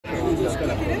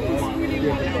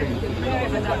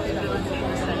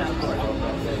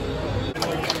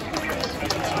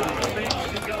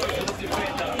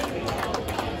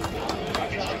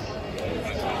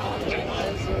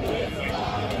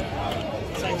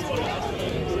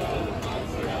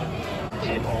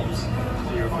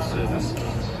Service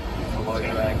below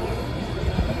your ankle.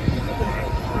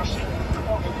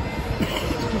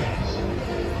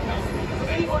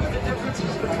 One of the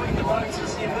differences between the boats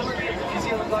is the ability of the New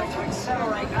Zealand boat to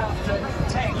accelerate after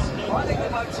tanks. I think the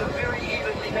boats are very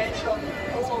evenly matched on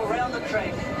all around the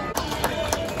track.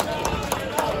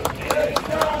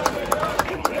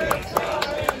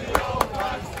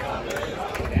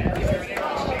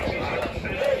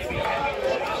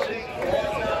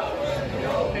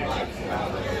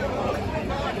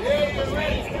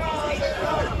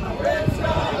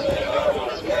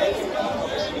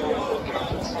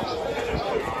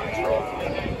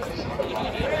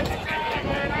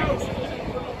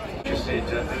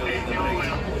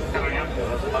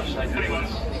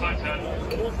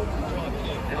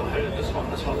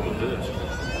 This one will hurt.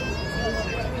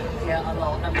 Yeah, a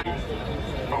lot.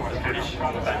 From a British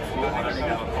back four, I don't think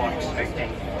they were quite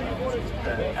expecting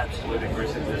the absolute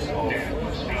aggressiveness of Louis.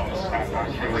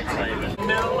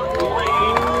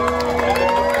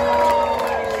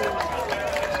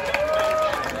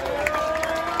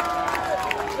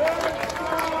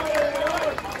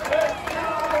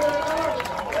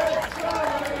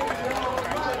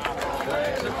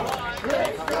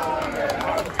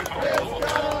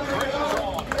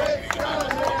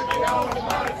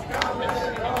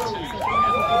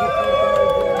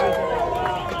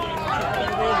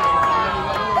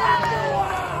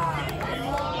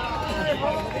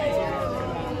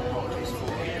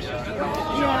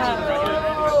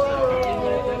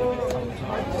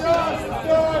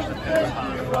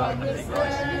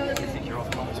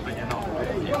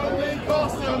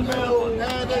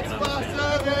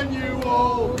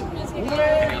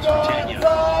 INEOS Britannia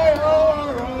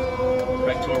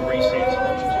back to a reset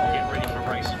to get ready for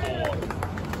race 4.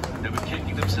 They were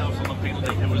kicking themselves on the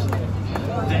penalty. It was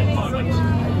that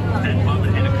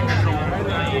moment in a control.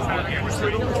 They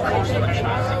crossed the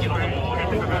chance to get on the board.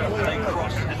 They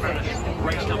crossed and finished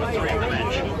race number 3 of the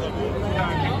match.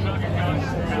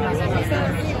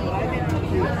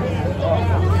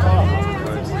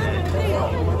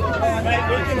 Mate,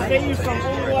 we can see you from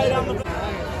all the way down the back.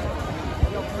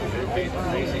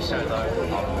 Easy so though,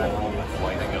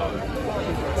 way to go.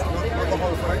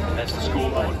 That's the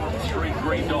scoreboard. 3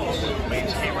 green dots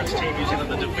means Emirates Team New Zealand,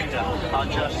 the defender, are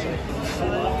just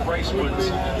 4 race wins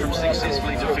from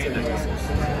successfully defending.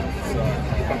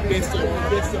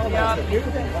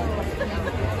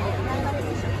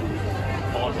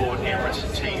 On board Emirates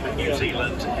Team New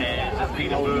Zealand and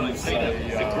Peter Burling. Peter,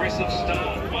 aggressive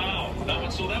start. Wow. No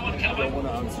one saw that one coming. I don't want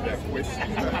to answer that question.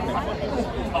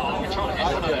 Oh, we're trying to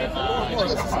answer that.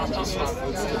 Just got past us.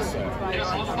 Yeah,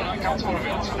 I wasn't uncomfortable to be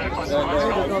honest with that place.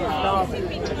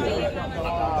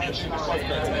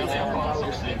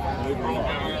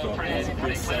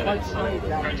 Pretty clear.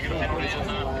 Great to get a penalty and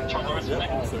control the rest of it.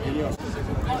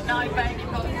 Oh, no, babe,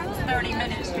 you've got 30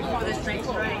 minutes before this next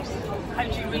race. How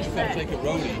do you reset? Take a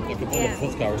rollie, like a ball of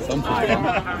vodka or something.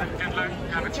 Good look,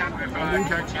 have a chat with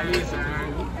coaches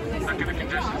and look at the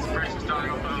conditions. The race is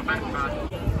starting off a little bit, but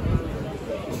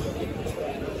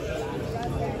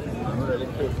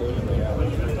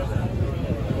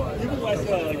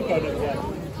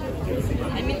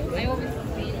I mean, I always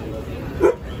see.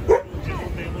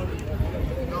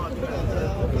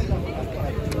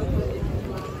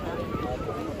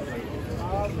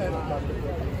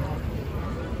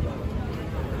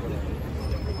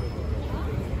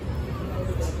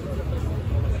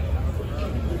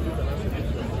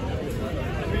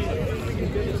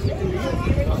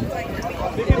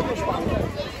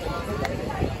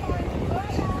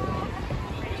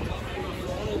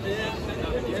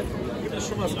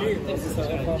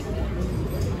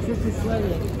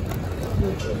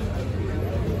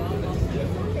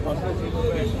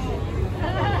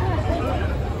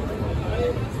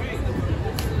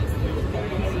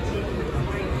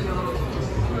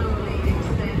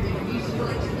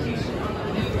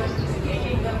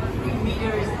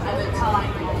 Meters at a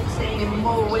time, staying in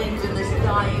more wind in this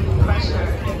dying pressure.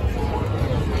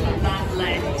 And that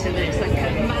led to this, a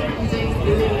commanding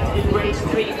lead in race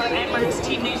 3 for Emirates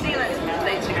Team New Zealand.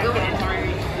 They took over through.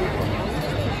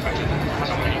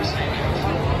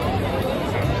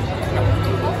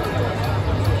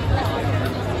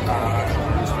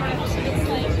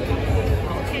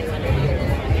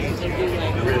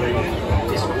 Really,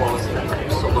 this was an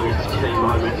absolute key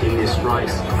moment in this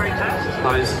race.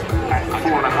 Those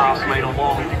 4.5 metre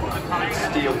long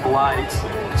steel blades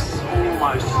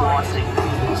almost slicing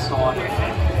the side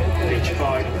of each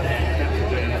boat,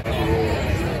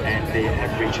 and their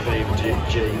average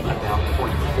VMG about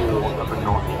 0.4 of a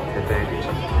knot advantage.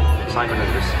 Same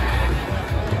manoeuvres.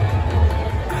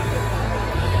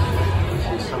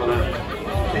 See some of the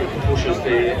big pushes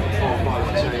there from both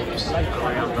teams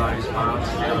around those marks,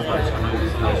 out of those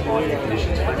manoeuvres and those lightning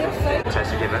conditions.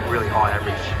 Fantastic, yeah, but really high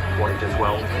average wattage as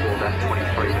well for that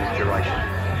 23-minute duration.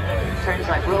 Turns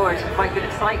out rowers are quite good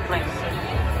at cycling.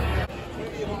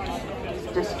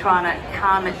 Just trying to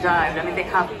calm it down. I mean, they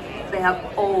have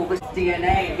all this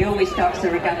DNA. He always starts the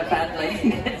regatta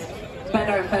badly. It's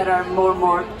better and better, more and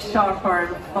more sharper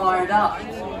and fired up.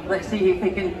 Let's see if he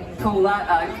can pull that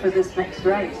out for this next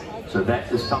race. So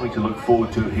that is something to look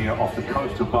forward to here off the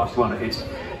coast of Barcelona. It's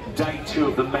day 2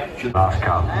 of the match. Last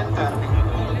cup.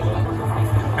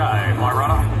 Okay, my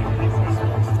runner.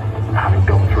 Having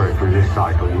gone through this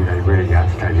cycle, you know, really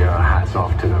had to take your hats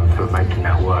off to them for making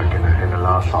that work in the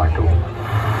last cycle.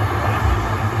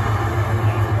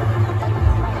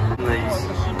 These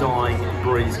dying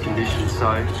breeze conditions,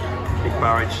 so Nick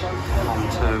Burridge,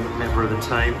 long-term member of the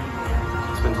team,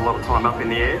 spends a lot of time up in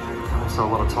the air, also a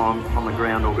lot of time on the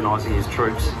ground organising his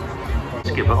troops.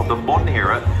 Skipper of the modern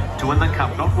era to win the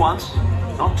cup not once,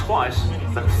 not twice,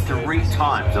 but 3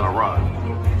 times in a row.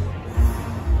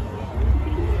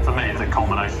 For me, it's a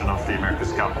culmination of the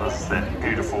America's Cup. It's that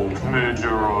beautiful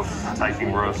merger of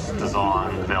taking risks,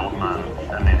 design, development,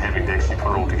 and then having to actually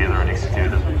put it all together and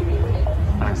execute it. I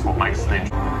think it's what makes it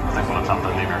interesting. I think when I jumped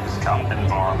in the America's Cup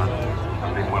environment,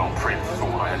 I've been well prepped for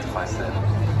what I had to face there.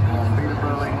 Peter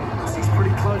Burling, he's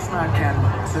pretty close now, Ken,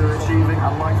 to achieving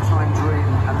a lifetime dream,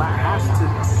 and that has to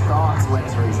start to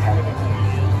enter his head.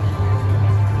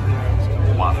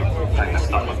 One thing that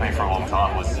stuck with me for a long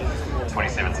time was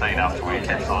 2017 after we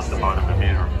capsized the boat in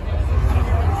Bermuda.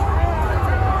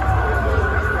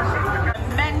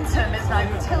 Momentum is now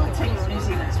tilting New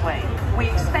Zealand's way.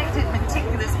 We expected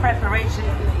meticulous preparation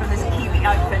from this Kiwi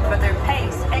outfit, but their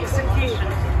pace, execution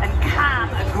and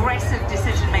calm, aggressive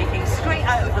decision-making straight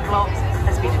out of the blocks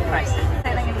has been impressive.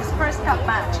 Sailing in his first cup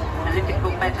match, and look at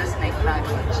gold medalist Nick Burridge.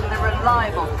 The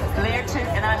reliable Blair Took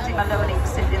and Andy Maloney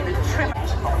sit in the triple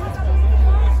spot.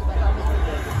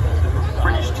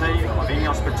 British team of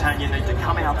INEOS Britannia need to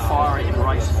come out firing in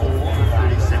race 4 of the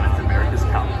 37th America's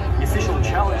Cup. The official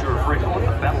challenger of record,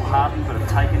 the battle-hardened but have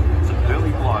taken some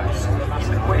early blows in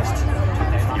the quest to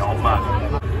net the old mug.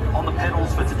 On the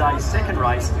pedals for today's second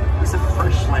race is the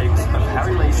fresh legs of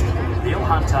Harry Leesk, Neil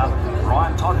Hunter,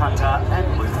 Ryan Todd Hunter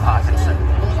and Luke Parkinson.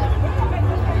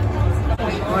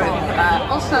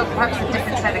 Also, perhaps a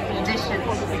different set of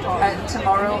conditions.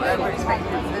 Tomorrow, we're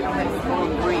expecting a little bit more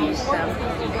breeze. So,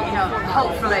 you know,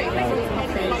 hopefully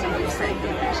things will be safe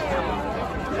in this camp.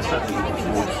 Certainly looking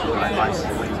forward to the race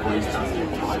when the breeze does it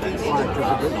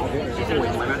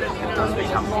does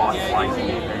become quite flaky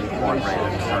and quite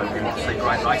random, so we want to see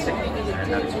great racing, and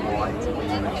that is why the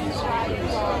images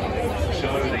So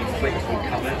the fleet will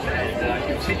come in and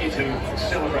continue to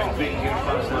celebrate being here in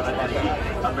Barcelona at the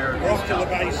Emirates Team. To the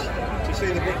base to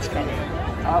see the Brits coming.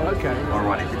 Oh, okay.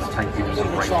 Alrighty, let's take you to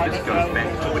some race. This goes back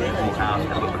 24 hours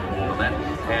and a little bit more than that.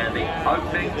 And the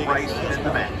opening race in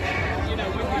the match.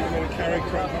 Carry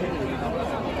crap.